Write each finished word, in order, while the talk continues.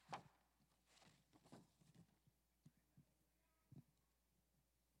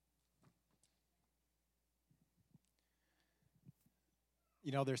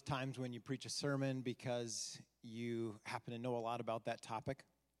You know, there's times when you preach a sermon because you happen to know a lot about that topic.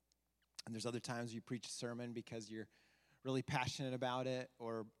 And there's other times you preach a sermon because you're really passionate about it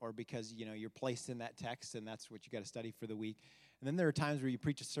or because, you know, you're placed in that text and that's what you got to study for the week. And then there are times where you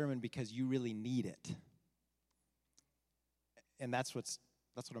preach a sermon because you really need it. And that's what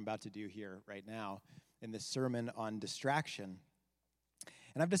I'm about to do here right now in this sermon on distraction.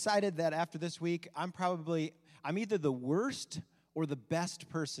 And I've decided that after this week, I'm either the worst or the best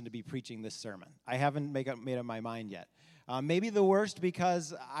person to be preaching this sermon. I haven't made up my mind yet. Maybe the worst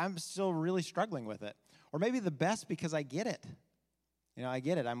because I'm still really struggling with it. Or maybe the best because I get it. You know, I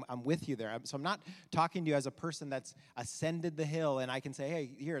get it. I'm with you there. So I'm not talking to you as a person that's ascended the hill and I can say,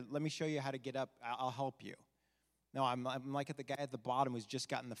 hey, here, let me show you how to get up. I'll help you. No, I'm like the guy at the bottom who's just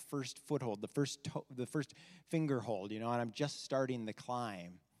gotten the first foothold, the first finger hold, you know, and I'm just starting the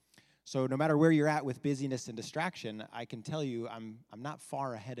climb. So no matter where you're at with busyness and distraction, I can tell you I'm not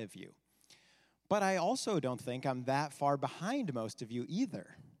far ahead of you. But I also don't think I'm that far behind most of you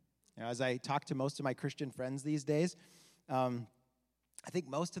either. You know, as I talk to most of my Christian friends these days, I think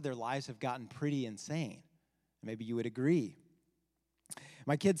most of their lives have gotten pretty insane. Maybe you would agree.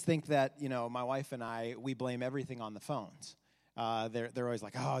 My kids think that, you know, my wife and we blame everything on the phones. They're always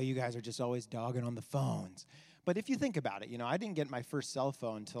like, oh, you guys are just always dogging on the phones. But if you think about it, you know, I didn't get my first cell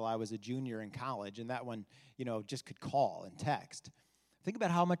phone until I was a junior in college, and that one, you know, just could call and text. Think about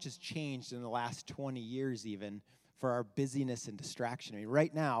how much has changed in the last 20 years even for our busyness and distraction. I mean,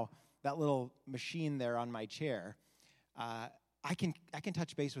 right now, that little machine there on my chair, I can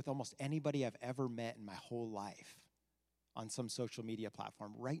touch base with almost anybody I've ever met in my whole life on some social media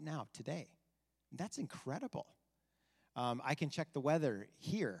platform right now, today. That's incredible. I can check the weather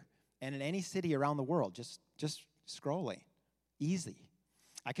here and in any city around the world, just scrolling. Easy.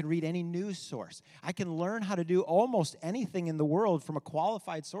 I can read any news source. I can learn how to do almost anything in the world from a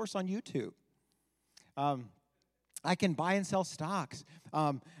qualified source on YouTube. I can buy and sell stocks.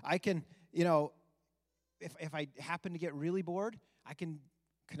 I can, you know, if I happen to get really bored, I can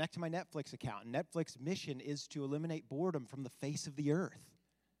connect to my Netflix account. And Netflix's mission is to eliminate boredom from the face of the earth.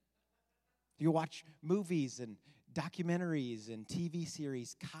 You watch movies and documentaries and TV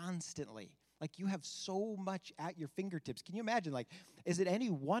series constantly. Like, you have so much at your fingertips. Can you imagine, like, is it any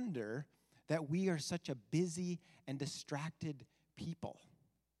wonder that we are such a busy and distracted people?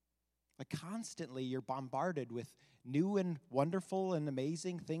 Like, constantly you're bombarded with new and wonderful and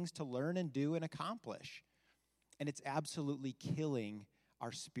amazing things to learn and do and accomplish. And it's absolutely killing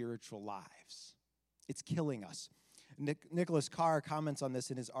our spiritual lives. It's killing us. Nicholas Carr comments on this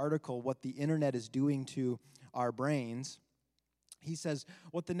in his article, What the Internet is Doing to Our Brains. He says,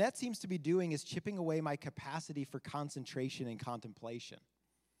 what the net seems to be doing is chipping away my capacity for concentration and contemplation.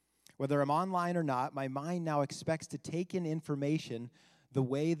 Whether I'm online or not, my mind now expects to take in information the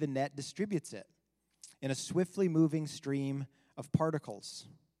way the net distributes it, in a swiftly moving stream of particles.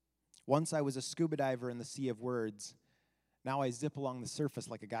 Once I was a scuba diver in the sea of words. Now I zip along the surface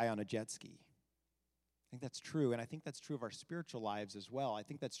like a guy on a jet ski. I think that's true, and I think that's true of our spiritual lives as well. I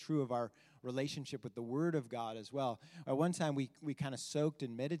think that's true of our relationship with the Word of God as well. At one time, we kind of soaked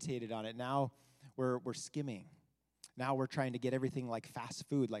and meditated on it. Now we're skimming. Now we're trying to get everything like fast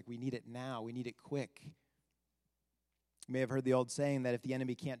food, like we need it now, we need it quick. You may have heard the old saying that if the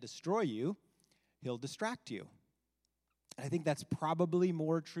enemy can't destroy you, he'll distract you. And I think that's probably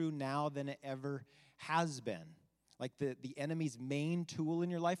more true now than it ever has been. Like the enemy's main tool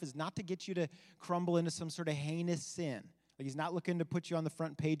in your life is not to get you to crumble into some sort of heinous sin. Like, he's not looking to put you on the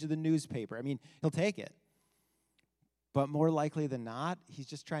front page of the newspaper. I mean, he'll take it. But more likely than not, he's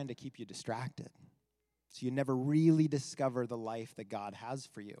just trying to keep you distracted. So you never really discover the life that God has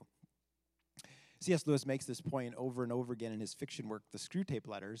for you. C.S. Lewis makes this point over and over again in his fiction work, The Screwtape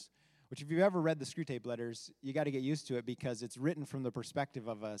Letters, which if you've ever read The Screwtape Letters, you got to get used to it because it's written from the perspective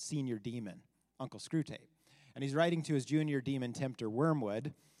of a senior demon, Uncle Screwtape. And he's writing to his junior demon tempter,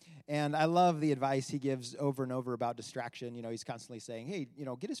 Wormwood. And I love the advice he gives over and over about distraction. You know, he's constantly saying, hey, you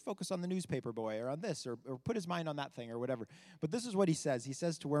know, get his focus on the newspaper boy or on this or put his mind on that thing or whatever. But this is what he says. He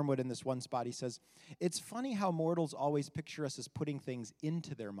says to Wormwood in this one spot, he says, it's funny how mortals always picture us as putting things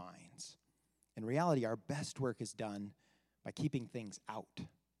into their minds. In reality, our best work is done by keeping things out.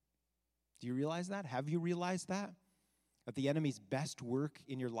 Do you realize that? Have you realized that? That the enemy's best work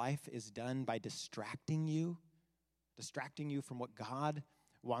in your life is done by distracting you from what God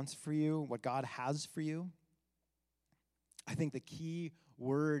wants for you, what God has for you. I think the key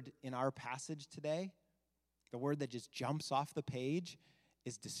word in our passage today, the word that just jumps off the page,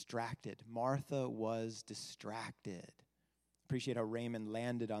 is distracted. Martha was distracted. Appreciate how Raymond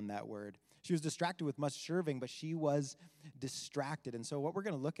landed on that word. She was distracted with much serving, but she was distracted. And so what we're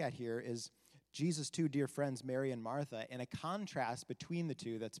going to look at here is Jesus' two dear friends, Mary and Martha, and a contrast between the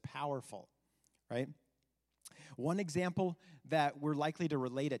two that's powerful, right? One example that we're likely to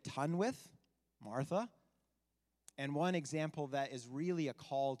relate a ton with, Martha, and one example that is really a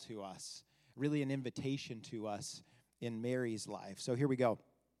call to us, really an invitation to us in Mary's life. So here we go.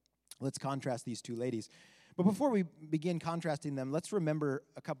 Let's contrast these two ladies. But before we begin contrasting them, let's remember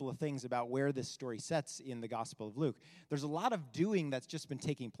a couple of things about where this story sets in the Gospel of Luke. There's a lot of doing that's just been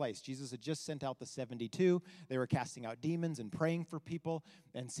taking place. Jesus had just sent out the 72. They were casting out demons and praying for people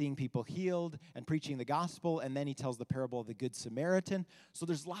and seeing people healed and preaching the gospel. And then he tells the parable of the Good Samaritan. So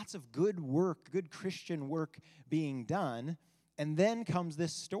there's lots of good work, good Christian work being done. And then comes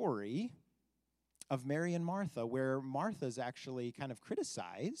this story of Mary and Martha, where Martha's actually kind of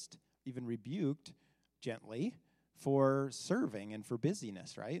criticized, even rebuked, gently for serving and for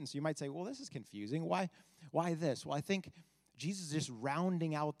busyness, right? And so you might say, well, this is confusing. Why this? Well, I think Jesus is just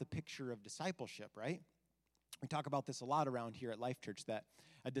rounding out the picture of discipleship, right? We talk about this a lot around here at Life Church, that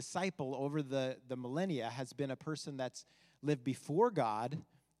a disciple over the millennia has been a person that's lived before God,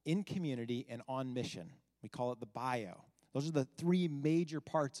 in community, and on mission. We call it the bio. Those are the three major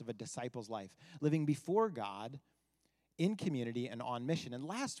parts of a disciple's life: living before God, in community, and on mission. And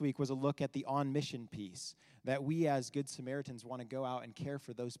last week was a look at the on mission piece, that we as Good Samaritans want to go out and care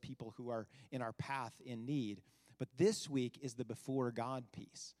for those people who are in our path in need. But this week is the before God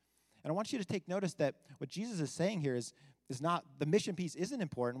piece. And I want you to take notice that what Jesus is saying here is not, the mission piece isn't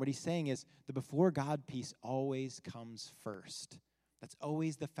important. What he's saying is the before God piece always comes first. That's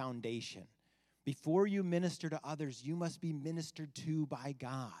always the foundation. Before you minister to others, you must be ministered to by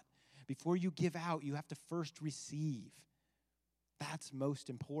God. Before you give out, you have to first receive. That's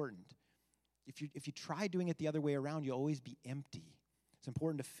most important. If you try doing it the other way around, you'll always be empty. It's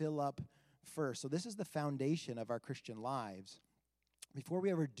important to fill up first. So this is the foundation of our Christian lives. Before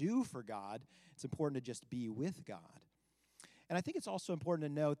we ever do for God, it's important to just be with God. And I think it's also important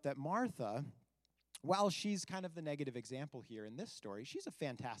to note that Martha, while she's kind of the negative example here in this story, she's a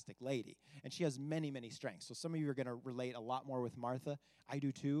fantastic lady, and she has many, many strengths. So some of you are going to relate a lot more with Martha. I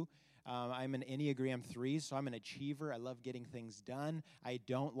do too. I'm an Enneagram 3, so I'm an achiever. I love getting things done. I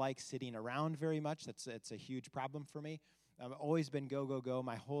don't like sitting around very much. It's a huge problem for me. I've always been go, go, go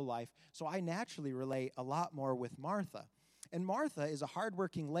my whole life. So I naturally relate a lot more with Martha. And Martha is a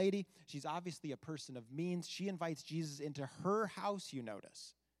hardworking lady. She's obviously a person of means. She invites Jesus into her house, you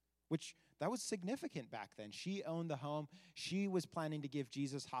notice, which that was significant back then. She owned the home. She was planning to give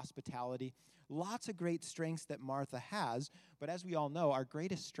Jesus hospitality. Lots of great strengths that Martha has, but as we all know, our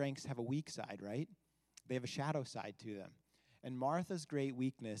greatest strengths have a weak side, right? They have a shadow side to them. And Martha's great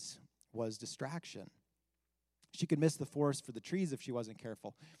weakness was distraction. She could miss the forest for the trees if she wasn't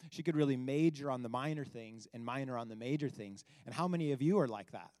careful. She could really major on the minor things and minor on the major things. And how many of you are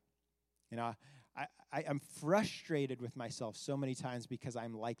like that? You know, I'm frustrated with myself so many times because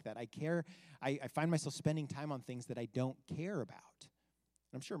I'm like that. I find myself spending time on things that I don't care about.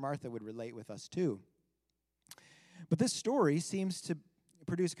 I'm sure Martha would relate with us too. But this story seems to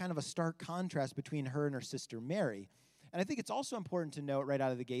produce kind of a stark contrast between her and her sister Mary. And I think it's also important to note right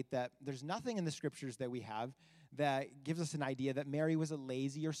out of the gate that there's nothing in the scriptures that we have that gives us an idea that Mary was a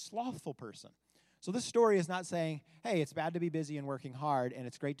lazy or slothful person. So this story is not saying, hey, it's bad to be busy and working hard, and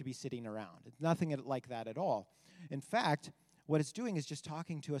it's great to be sitting around. It's nothing like that at all. In fact, what it's doing is just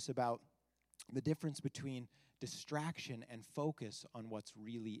talking to us about the difference between distraction and focus on what's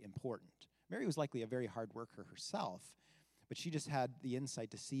really important. Mary was likely a very hard worker herself, but she just had the insight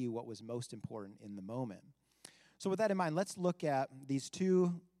to see what was most important in the moment. So with that in mind, let's look at these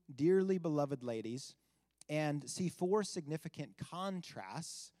two dearly beloved ladies and see four significant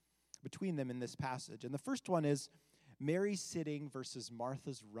contrasts between them in this passage. And the first one is Mary sitting versus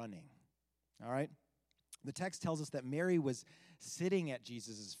Martha's running. All right? The text tells us that Mary was sitting at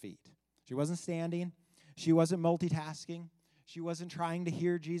Jesus' feet. She wasn't standing. She wasn't multitasking. She wasn't trying to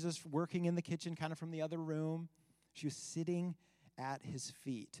hear Jesus working in the kitchen kind of from the other room. She was sitting at his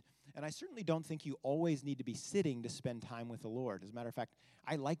feet. And I certainly don't think you always need to be sitting to spend time with the Lord. As a matter of fact,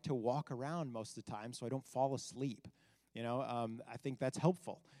 I like to walk around most of the time so I don't fall asleep. You know, I think that's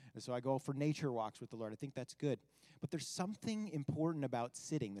helpful. And so I go for nature walks with the Lord. I think that's good. But there's something important about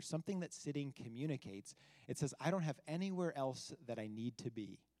sitting. There's something that sitting communicates. It says, I don't have anywhere else that I need to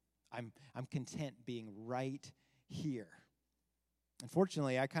be. I'm content being right here.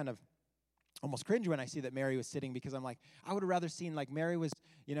 Unfortunately, I kind of almost cringe when I see that Mary was sitting because I'm like, I would have rather seen like Mary was,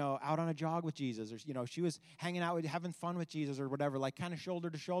 you know, out on a jog with Jesus, or, you know, she was hanging out, having fun with Jesus or whatever, like kind of shoulder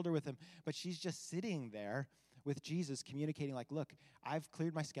to shoulder with him. But she's just sitting there with Jesus communicating like, look, I've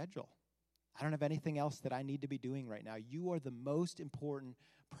cleared my schedule. I don't have anything else that I need to be doing right now. You are the most important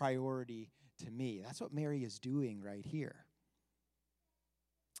priority to me. That's what Mary is doing right here.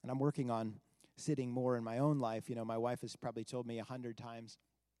 And I'm working on sitting more in my own life. You know, my wife has probably told me 100 times,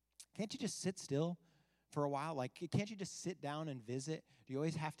 can't you just sit still for a while? Like, can't you just sit down and visit? Do you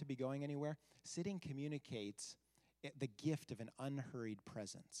always have to be going anywhere? Sitting communicates the gift of an unhurried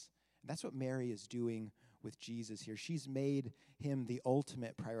presence. And that's what Mary is doing with Jesus here. She's made him the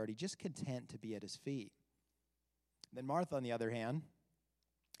ultimate priority, just content to be at his feet. Then Martha, on the other hand,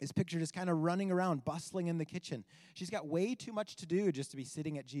 is pictured as kind of running around, bustling in the kitchen. She's got way too much to do just to be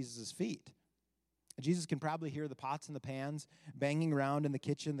sitting at Jesus' feet. Jesus can probably hear the pots and the pans banging around in the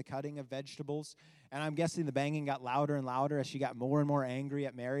kitchen, the cutting of vegetables. And I'm guessing the banging got louder and louder as she got more and more angry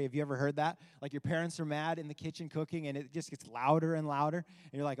at Mary. Have you ever heard that? Like your parents are mad in the kitchen cooking, and it just gets louder and louder.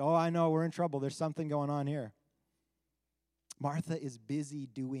 And you're like, oh, I know, we're in trouble. There's something going on here. Martha is busy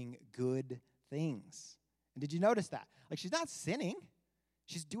doing good things. And did you notice that? Like, she's not sinning.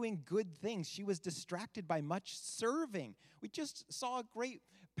 She's doing good things. She was distracted by much serving. We just saw a great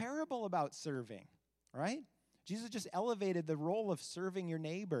parable about serving, right? Jesus just elevated the role of serving your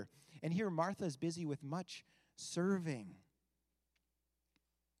neighbor. And here Martha is busy with much serving.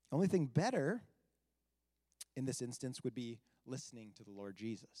 The only thing better in this instance would be listening to the Lord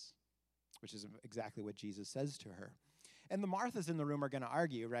Jesus, which is exactly what Jesus says to her. And the Marthas in the room are going to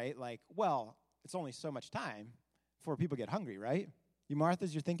argue, right? Like, well, it's only so much time before people get hungry, right? You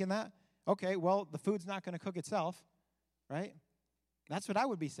Marthas, you're thinking that? Okay, well, the food's not going to cook itself, right? That's what I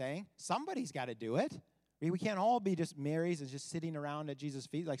would be saying. Somebody's got to do it. We can't all be just Marys and just sitting around at Jesus'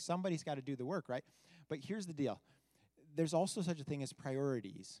 feet. Like, somebody's got to do the work, right? But here's the deal. There's also such a thing as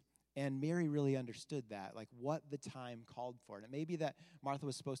priorities. And Mary really understood that, like what the time called for. And it may be that Martha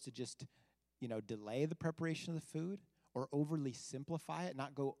was supposed to just, delay the preparation of the food or overly simplify it,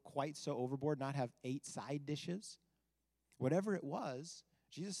 not go quite so overboard, not have 8 side dishes. Whatever it was,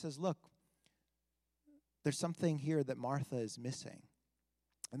 Jesus says, look, there's something here that Martha is missing.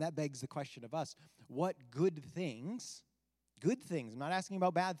 And that begs the question of us, what good things, I'm not asking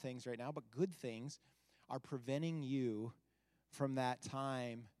about bad things right now, but good things are preventing you from that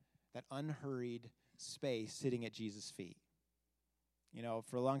time, that unhurried space sitting at Jesus' feet?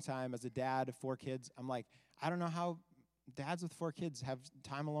 For a long time as a dad of 4 kids, I'm like, I don't know how dads with 4 kids have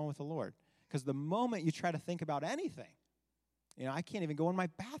time alone with the Lord. Because the moment you try to think about anything, I can't even go in my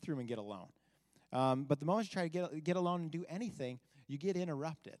bathroom and get alone. But the moment you try to get alone and do anything, you get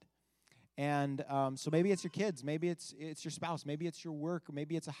interrupted. And so maybe it's your kids, maybe it's your spouse, maybe it's your work, or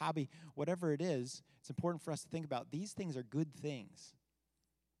maybe it's a hobby. Whatever it is, it's important for us to think about these things are good things.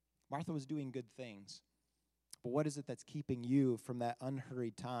 Martha was doing good things. But what is it that's keeping you from that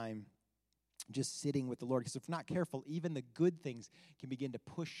unhurried time just sitting with the Lord? Because if we're not careful, even the good things can begin to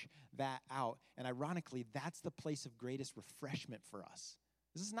push that out. And ironically, that's the place of greatest refreshment for us.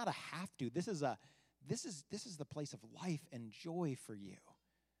 This is not a have to. This is the place of life and joy for you.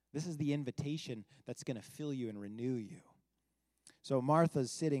 This is the invitation that's going to fill you and renew you. So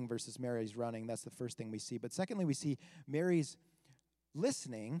Martha's sitting versus Mary's running. That's the first thing we see. But secondly, we see Mary's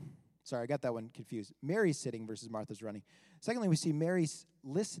listening. Sorry, I got that one confused. Mary's sitting versus Martha's running. Secondly, we see Mary's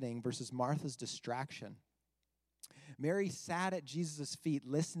listening versus Martha's distraction. Mary sat at Jesus' feet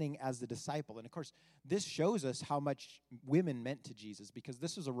listening as the disciple. And of course, this shows us how much women meant to Jesus, because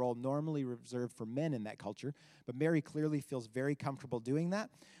this was a role normally reserved for men in that culture. But Mary clearly feels very comfortable doing that,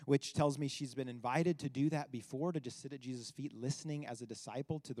 which tells me she's been invited to do that before, to just sit at Jesus' feet listening as a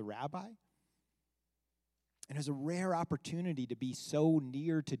disciple to the rabbi. And it was a rare opportunity to be so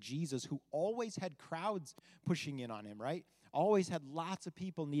near to Jesus, who always had crowds pushing in on him, right? Always had lots of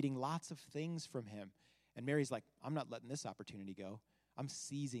people needing lots of things from him. And Mary's like, I'm not letting this opportunity go. I'm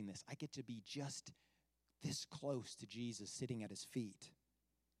seizing this. I get to be just this close to Jesus, sitting at his feet.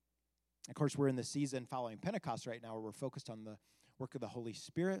 Of course, we're in the season following Pentecost right now, where we're focused on the work of the Holy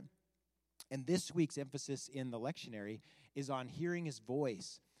Spirit. And this week's emphasis in the lectionary is on hearing his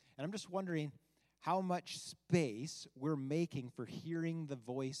voice. And I'm just wondering how much space we're making for hearing the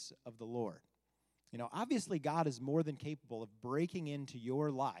voice of the Lord. Obviously, God is more than capable of breaking into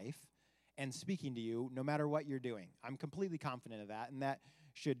your life and speaking to you no matter what you're doing. I'm completely confident of that, and that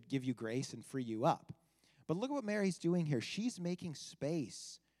should give you grace and free you up. But look at what Mary's doing here. She's making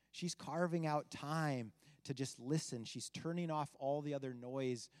space. She's carving out time to just listen. She's turning off all the other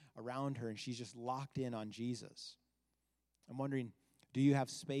noise around her, and she's just locked in on Jesus. I'm wondering, do you have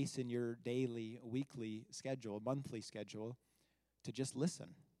space in your daily, weekly schedule, monthly schedule to just listen?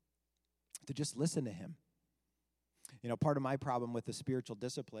 To just listen to him? Part of my problem with the spiritual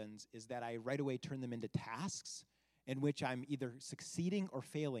disciplines is that I right away turn them into tasks in which I'm either succeeding or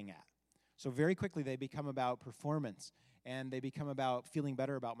failing at. So very quickly they become about performance, and they become about feeling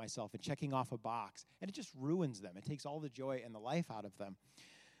better about myself and checking off a box. And it just ruins them. It takes all the joy and the life out of them.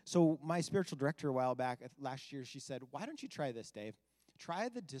 So my spiritual director a while back, last year, she said, why don't you try this, Dave? Try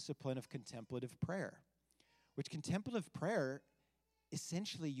the discipline of contemplative prayer, which contemplative prayer,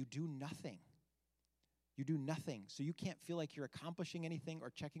 essentially you do nothing. You do nothing. So you can't feel like you're accomplishing anything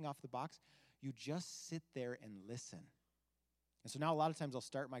or checking off the box. You just sit there and listen. And so now a lot of times I'll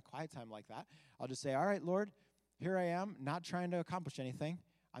start my quiet time like that. I'll just say, all right, Lord, here I am, not trying to accomplish anything.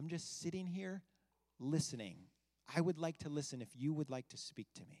 I'm just sitting here listening. I would like to listen if you would like to speak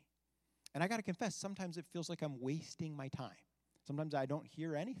to me. And I got to confess, sometimes it feels like I'm wasting my time. Sometimes I don't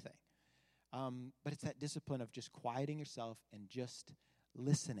hear anything. But it's that discipline of just quieting yourself and just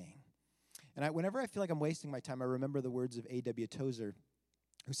listening. And whenever I feel like I'm wasting my time, I remember the words of A.W. Tozer,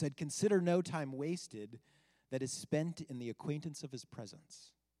 who said, consider no time wasted that is spent in the acquaintance of his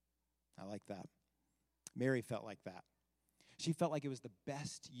presence. I like that. Mary felt like that. She felt like it was the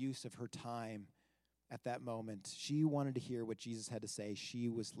best use of her time at that moment. She wanted to hear what Jesus had to say. She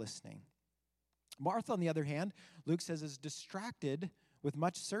was listening. Martha, on the other hand, Luke says, is distracted with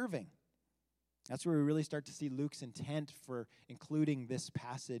much serving. That's where we really start to see Luke's intent for including this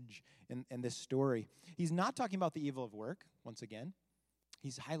passage in this story. He's not talking about the evil of work, once again.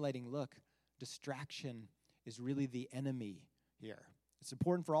 He's highlighting, look, distraction is really the enemy here. It's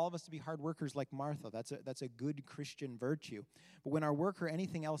important for all of us to be hard workers like Martha. That's a good Christian virtue. But when our work or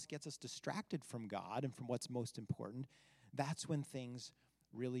anything else gets us distracted from God and from what's most important, that's when things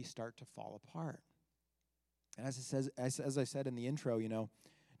really start to fall apart. And as I said in the intro,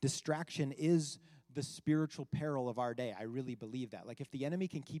 distraction is the spiritual peril of our day. I really believe that. Like if the enemy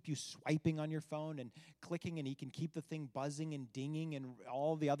can keep you swiping on your phone and clicking, and he can keep the thing buzzing and dinging and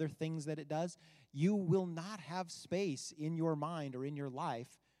all the other things that it does, you will not have space in your mind or in your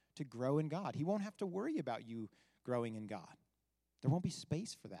life to grow in God. He won't have to worry about you growing in God. There won't be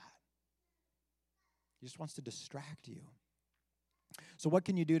space for that. He just wants to distract you. So what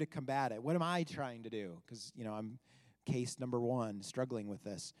can you do to combat it? What am I trying to do? Because, I'm case number one, struggling with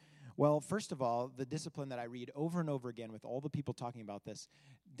this. Well, first of all, the discipline that I read over and over again with all the people talking about this,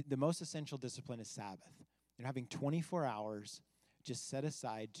 the most essential discipline is Sabbath. Having 24 hours just set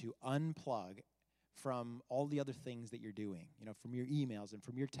aside to unplug from all the other things that you're doing, from your emails and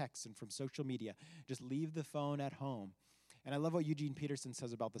from your texts and from social media. Just leave the phone at home. And I love what Eugene Peterson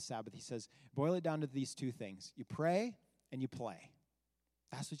says about the Sabbath. He says, boil it down to these two things. You pray and you play.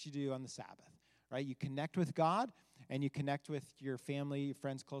 That's what you do on the Sabbath, right? You connect with God, and you connect with your family, your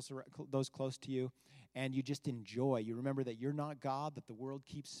friends, those close to you, and you just enjoy. You remember that you're not God, that the world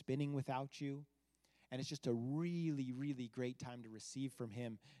keeps spinning without you, and it's just a really, really great time to receive from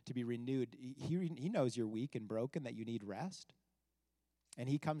him, to be renewed. He knows you're weak and broken, that you need rest, and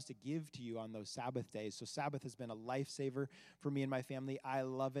he comes to give to you on those Sabbath days. So Sabbath has been a lifesaver for me and my family. I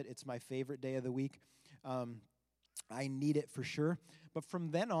love it. It's my favorite day of the week. I need it for sure. But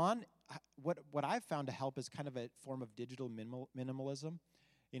from then on, what I've found to help is kind of a form of digital minimalism.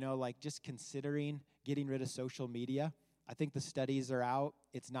 Like just considering getting rid of social media. I think the studies are out.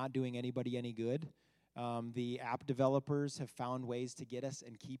 It's not doing anybody any good. The app developers have found ways to get us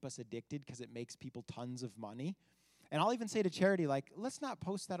and keep us addicted because it makes people tons of money. And I'll even say to charity, let's not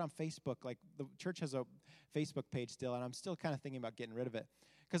post that on Facebook. Like, the church has a Facebook page still, and I'm still kind of thinking about getting rid of it.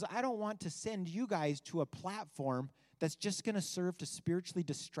 Because I don't want to send you guys to a platform that's just going to serve to spiritually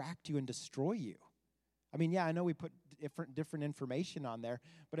distract you and destroy you. I mean, yeah, I know we put different information on there,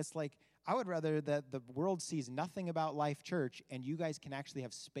 but it's like, I would rather that the world sees nothing about Life Church and you guys can actually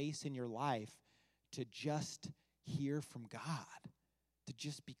have space in your life to just hear from God, to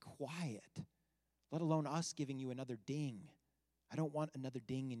just be quiet, let alone us giving you another ding. I don't want another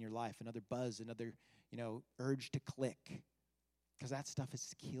ding in your life, another buzz, another, urge to click. Because that stuff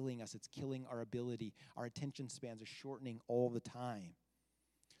is killing us. It's killing our ability. Our attention spans are shortening all the time.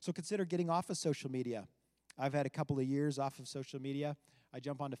 So consider getting off of social media. I've had a couple of years off of social media. I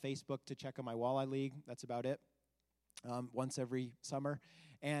jump onto Facebook to check on my walleye league. That's about it. Once every summer.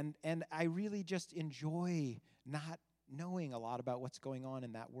 And I really just enjoy not knowing a lot about what's going on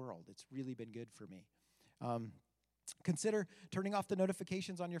in that world. It's really been good for me. Consider turning off the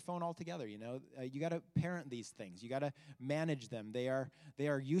notifications on your phone altogether. You got to parent these things. You got to manage them. They are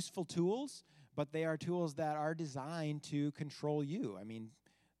useful tools, but they are tools that are designed to control you. I mean,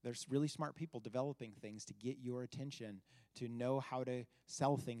 there's really smart people developing things to get your attention, to know how to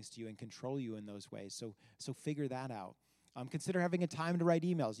sell things to you and control you in those ways. So figure that out. Consider having a time to write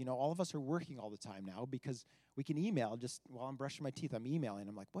emails. All of us are working all the time now because we can email just while I'm brushing my teeth. I'm emailing.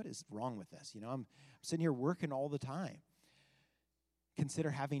 I'm like, what is wrong with this? I'm sitting here working all the time.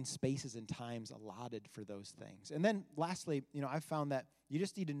 consider having spaces and times allotted for those things. And then lastly, I've found that you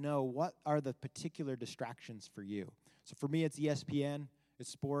just need to know what are the particular distractions for you. So for me, it's ESPN,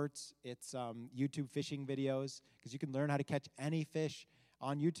 it's sports, it's YouTube fishing videos, because you can learn how to catch any fish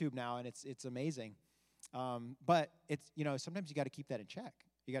on YouTube now, and it's amazing. But it's, sometimes you got to keep that in check.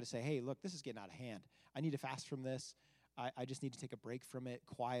 You got to say, hey, look, this is getting out of hand. I need to fast from this. I just need to take a break from it,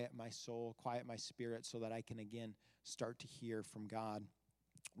 quiet my soul, quiet my spirit, so that I can, again, start to hear from God.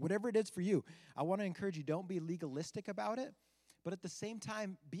 Whatever it is for you, I want to encourage you, don't be legalistic about it, but at the same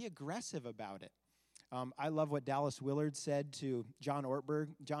time, be aggressive about it. I love what Dallas Willard said to John Ortberg.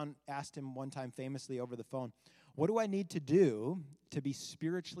 John asked him one time famously over the phone, what do I need to do to be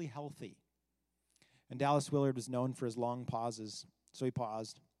spiritually healthy? And Dallas Willard was known for his long pauses, so he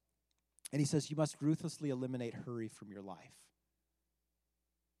paused. And he says, you must ruthlessly eliminate hurry from your life.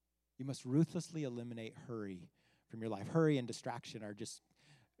 You must ruthlessly eliminate hurry from your life. Hurry and distraction are just,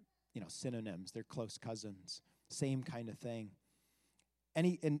 synonyms. They're close cousins. Same kind of thing.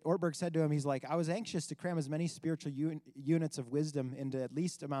 And Ortberg said to him, he's like, I was anxious to cram as many spiritual units of wisdom into at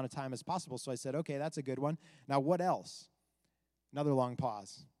least amount of time as possible. So I said, okay, that's a good one. Now what else? Another long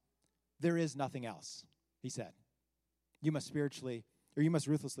pause. There is nothing else, he said. You must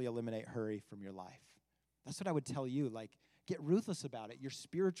ruthlessly eliminate hurry from your life. That's what I would tell you. Get ruthless about it. Your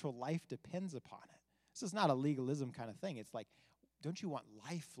spiritual life depends upon it. This is not a legalism kind of thing. It's like, don't you want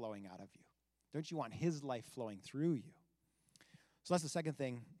life flowing out of you? Don't you want his life flowing through you? So that's the second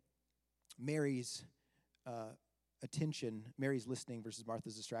thing. Mary's attention, Mary's listening versus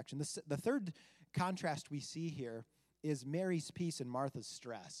Martha's distraction. The third contrast we see here is Mary's peace and Martha's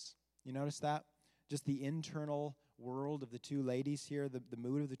stress. You notice that? Just the internal world of the two ladies here, the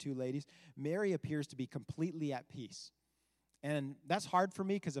mood of the two ladies. Mary appears to be completely at peace. And that's hard for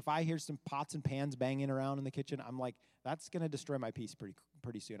me, because if I hear some pots and pans banging around in the kitchen, I'm like, that's going to destroy my peace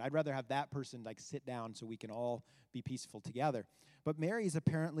pretty soon. I'd rather have that person sit down so we can all be peaceful together. But Mary's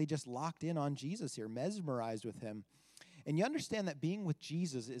apparently just locked in on Jesus here, mesmerized with him. And you understand that being with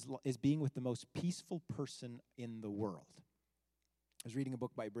Jesus is being with the most peaceful person in the world. I was reading a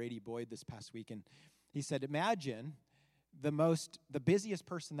book by Brady Boyd this past week, and he said, imagine the busiest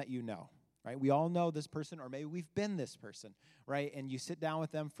person that you know, right? We all know this person, or maybe we've been this person, right? And you sit down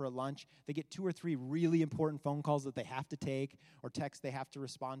with them for a lunch. They get 2 or 3 really important phone calls that they have to take, or texts they have to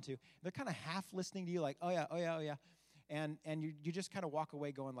respond to. They're kind of half listening to you, like, oh yeah. And you just kind of walk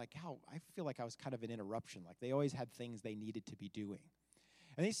away going like, how I feel like I was kind of an interruption. Like they always had things they needed to be doing.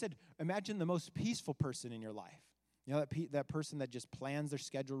 And he said, imagine the most peaceful person in your life. That person that just plans their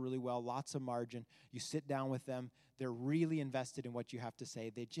schedule really well, lots of margin. You sit down with them. They're really invested in what you have to say.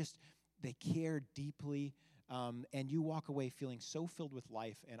 They care deeply, and you walk away feeling so filled with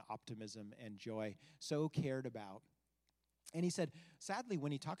life and optimism and joy, so cared about. And he said, sadly,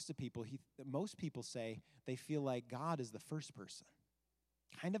 when he talks to people, most people say they feel like God is the first person.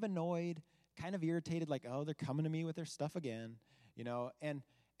 Kind of annoyed, kind of irritated, like, oh, they're coming to me with their stuff again, And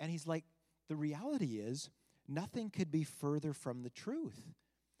he's like, the reality is, nothing could be further from the truth.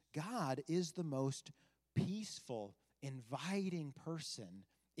 God is the most peaceful, inviting person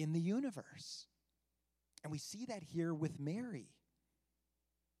in the universe. And we see that here with Mary.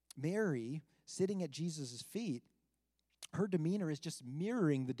 Mary, sitting at Jesus' feet, her demeanor is just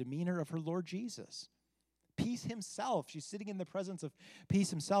mirroring the demeanor of her Lord Jesus. Peace himself. She's sitting in the presence of peace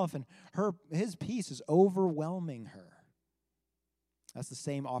himself, and his peace is overwhelming her. That's the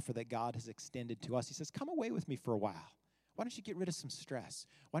same offer that God has extended to us. He says, come away with me for a while. Why don't you get rid of some stress?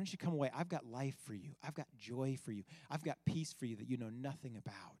 Why don't you come away? I've got life for you. I've got joy for you. I've got peace for you that you know nothing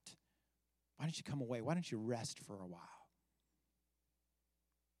about. Why don't you come away? Why don't you rest for a while?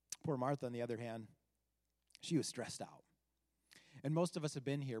 Poor Martha, on the other hand, she was stressed out. And most of us have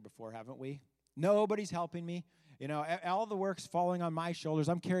been here before, haven't we? Nobody's helping me. All the work's falling on my shoulders.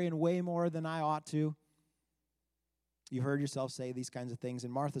 I'm carrying way more than I ought to. You heard yourself say these kinds of things,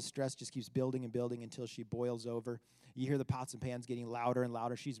 and Martha's stress just keeps building and building until she boils over. You hear the pots and pans getting louder and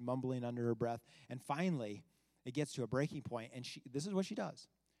louder. She's mumbling under her breath. And finally, it gets to a breaking point, and this is what she does.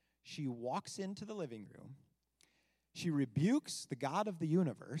 She walks into the living room. She rebukes the God of the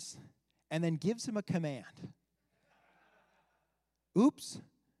universe and then gives him a command. Oops.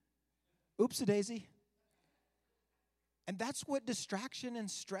 Oops-a-daisy. And that's what distraction and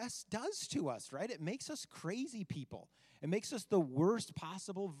stress does to us, right? It makes us crazy people. It makes us the worst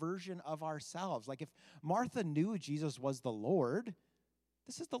possible version of ourselves. Like if Martha knew Jesus was the Lord,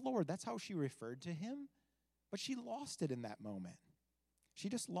 this is the Lord. That's how she referred to him. But she lost it in that moment. She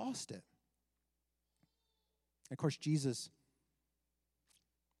just lost it. And of course, Jesus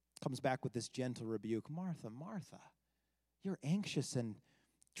comes back with this gentle rebuke. Martha, Martha, you're anxious and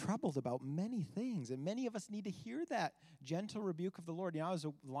troubled about many things. And many of us need to hear that gentle rebuke of the Lord. I was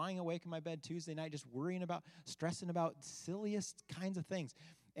lying awake in my bed Tuesday night just stressing about silliest kinds of things.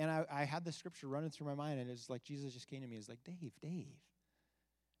 And I had the scripture running through my mind, and it was like Jesus just came to me. He was like, Dave,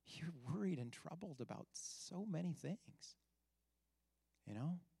 you're worried and troubled about so many things.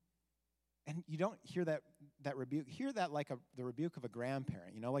 And you don't hear that rebuke. Hear that like the rebuke of a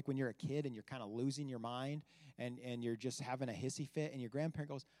grandparent. Like when you're a kid and you're kind of losing your mind and you're just having a hissy fit, and your grandparent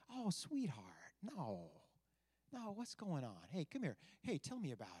goes, "Oh, sweetheart, no, what's going on? Hey, come here. Hey, tell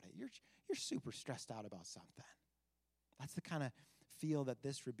me about it. You're super stressed out about something." That's the kind of feel that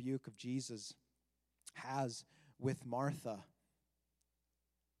this rebuke of Jesus has with Martha.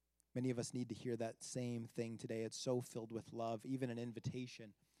 Many of us need to hear that same thing today. It's so filled with love, even an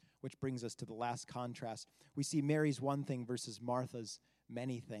invitation, which brings us to the last contrast. We see Mary's one thing versus Martha's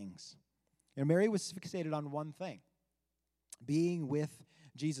many things. Mary was fixated on one thing, being with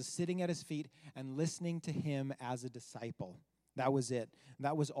Jesus, sitting at his feet and listening to him as a disciple. That was it.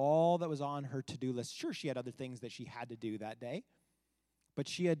 That was all that was on her to-do list. Sure, she had other things that she had to do that day, but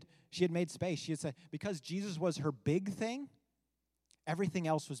she had made space. She had said, because Jesus was her big thing, everything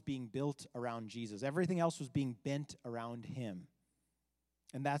else was being built around Jesus. Everything else was being bent around him.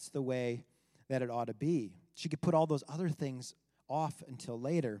 And that's the way that it ought to be. She could put all those other things off until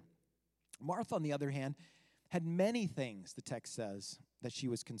later. Martha, on the other hand, had many things, the text says, that she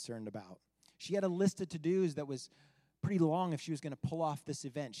was concerned about. She had a list of to-dos that was pretty long if she was going to pull off this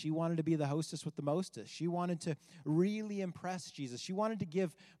event. She wanted to be the hostess with the mostest. She wanted to really impress Jesus. She wanted to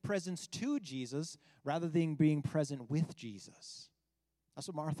give presents to Jesus rather than being present with Jesus. That's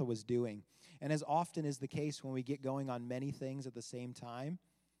what Martha was doing. And as often is the case when we get going on many things at the same time,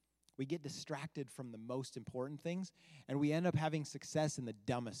 we get distracted from the most important things, and we end up having success in the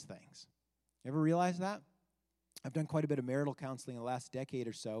dumbest things. You ever realize that? I've done quite a bit of marital counseling in the last decade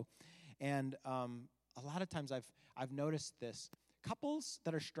or so, and a lot of times I've noticed this. Couples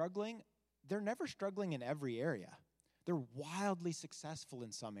that are struggling, they're never struggling in every area. They're wildly successful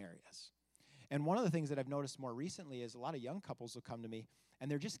in some areas. And one of the things that I've noticed more recently is a lot of young couples will come to me,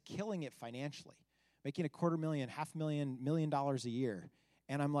 and they're just killing it financially, making $250,000, $500,000, $1 million a year.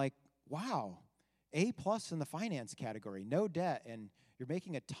 And I'm like, wow, A+ in the finance category, no debt, and you're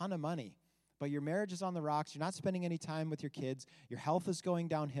making a ton of money. But your marriage is on the rocks. You're not spending any time with your kids. Your health is going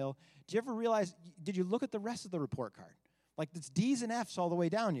downhill. Did you ever realize, did you look at the rest of the report card? Like, it's D's and F's all the way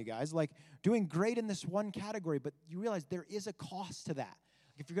down, you guys. Like, doing great in this one category, but you realize there is a cost to that.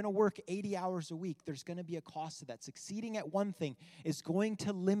 If you're going to work 80 hours a week, there's going to be a cost to that. Succeeding at one thing is going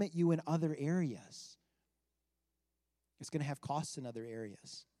to limit you in other areas. It's going to have costs in other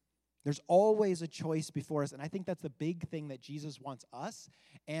areas. There's always a choice before us, and I think that's the big thing that Jesus wants us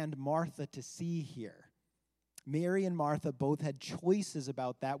and Martha to see here. Mary and Martha both had choices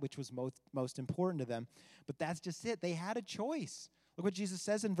about that which was most important to them, but that's just it. They had a choice. Look what Jesus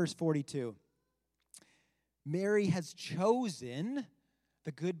says in verse 42. Mary has chosen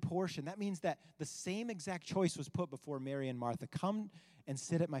the good portion. That means that the same exact choice was put before Mary and Martha. Come and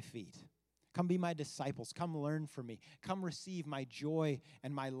sit at my feet. Come be my disciples. Come learn from me. Come receive my joy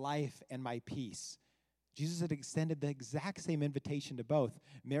and my life and my peace. Jesus had extended the exact same invitation to both.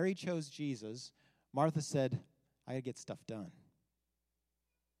 Mary chose Jesus. Martha said, I got to get stuff done.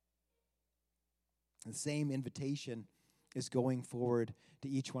 The same invitation is going forward to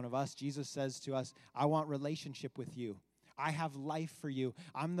each one of us. Jesus says to us, I want relationship with you. I have life for you.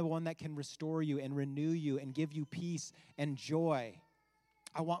 I'm the one that can restore you and renew you and give you peace and joy.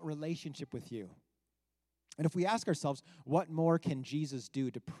 I want relationship with you. And if we ask ourselves, what more can Jesus do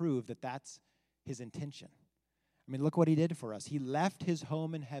to prove that that's his intention? I mean, look what he did for us. He left his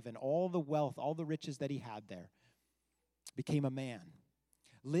home in heaven, all the wealth, all the riches that he had there, became a man,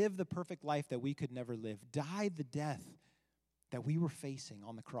 lived the perfect life that we could never live, died the death that we were facing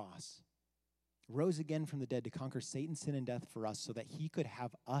on the cross, rose again from the dead to conquer Satan, sin, and death for us so that he could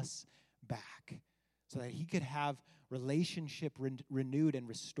have us back, so that he could have relationship renewed and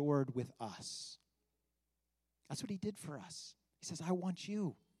restored with us. That's what he did for us. He says, I want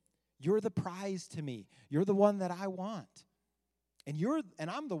you. You're the prize to me. You're the one that I want. And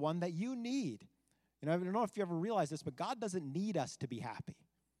I'm the one that you need. I don't know if you ever realized this, but God doesn't need us to be happy.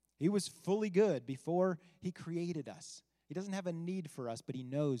 He was fully good before he created us. He doesn't have a need for us, but he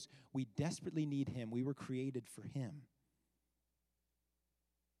knows we desperately need him. We were created for him.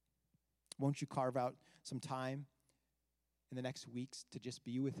 Won't you carve out some time in the next weeks to just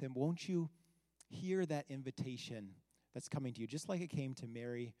be with him? Won't you hear that invitation that's coming to you, just like it came to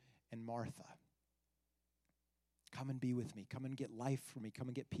Mary and Martha? Come and be with me. Come and get life for me. Come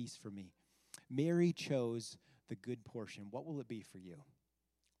and get peace for me. Mary chose the good portion, what will it be for you?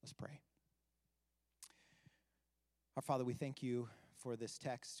 Let's pray. Our Father, we thank you for this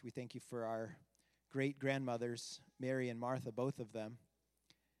text. We thank you for our great-grandmothers, Mary and Martha, both of them.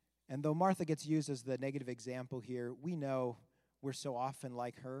 And though Martha gets used as the negative example here, we know we're so often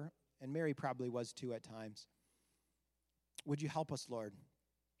like her, and Mary probably was too at times. Would you help us, Lord,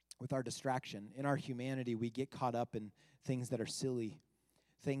 with our distraction? In our humanity, we get caught up in things that are silly,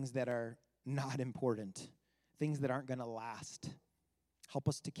 things that are not important, things that aren't going to last. Help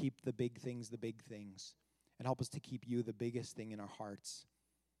us to keep the big things, and help us to keep you the biggest thing in our hearts.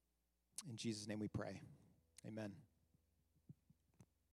 In Jesus' name we pray. Amen.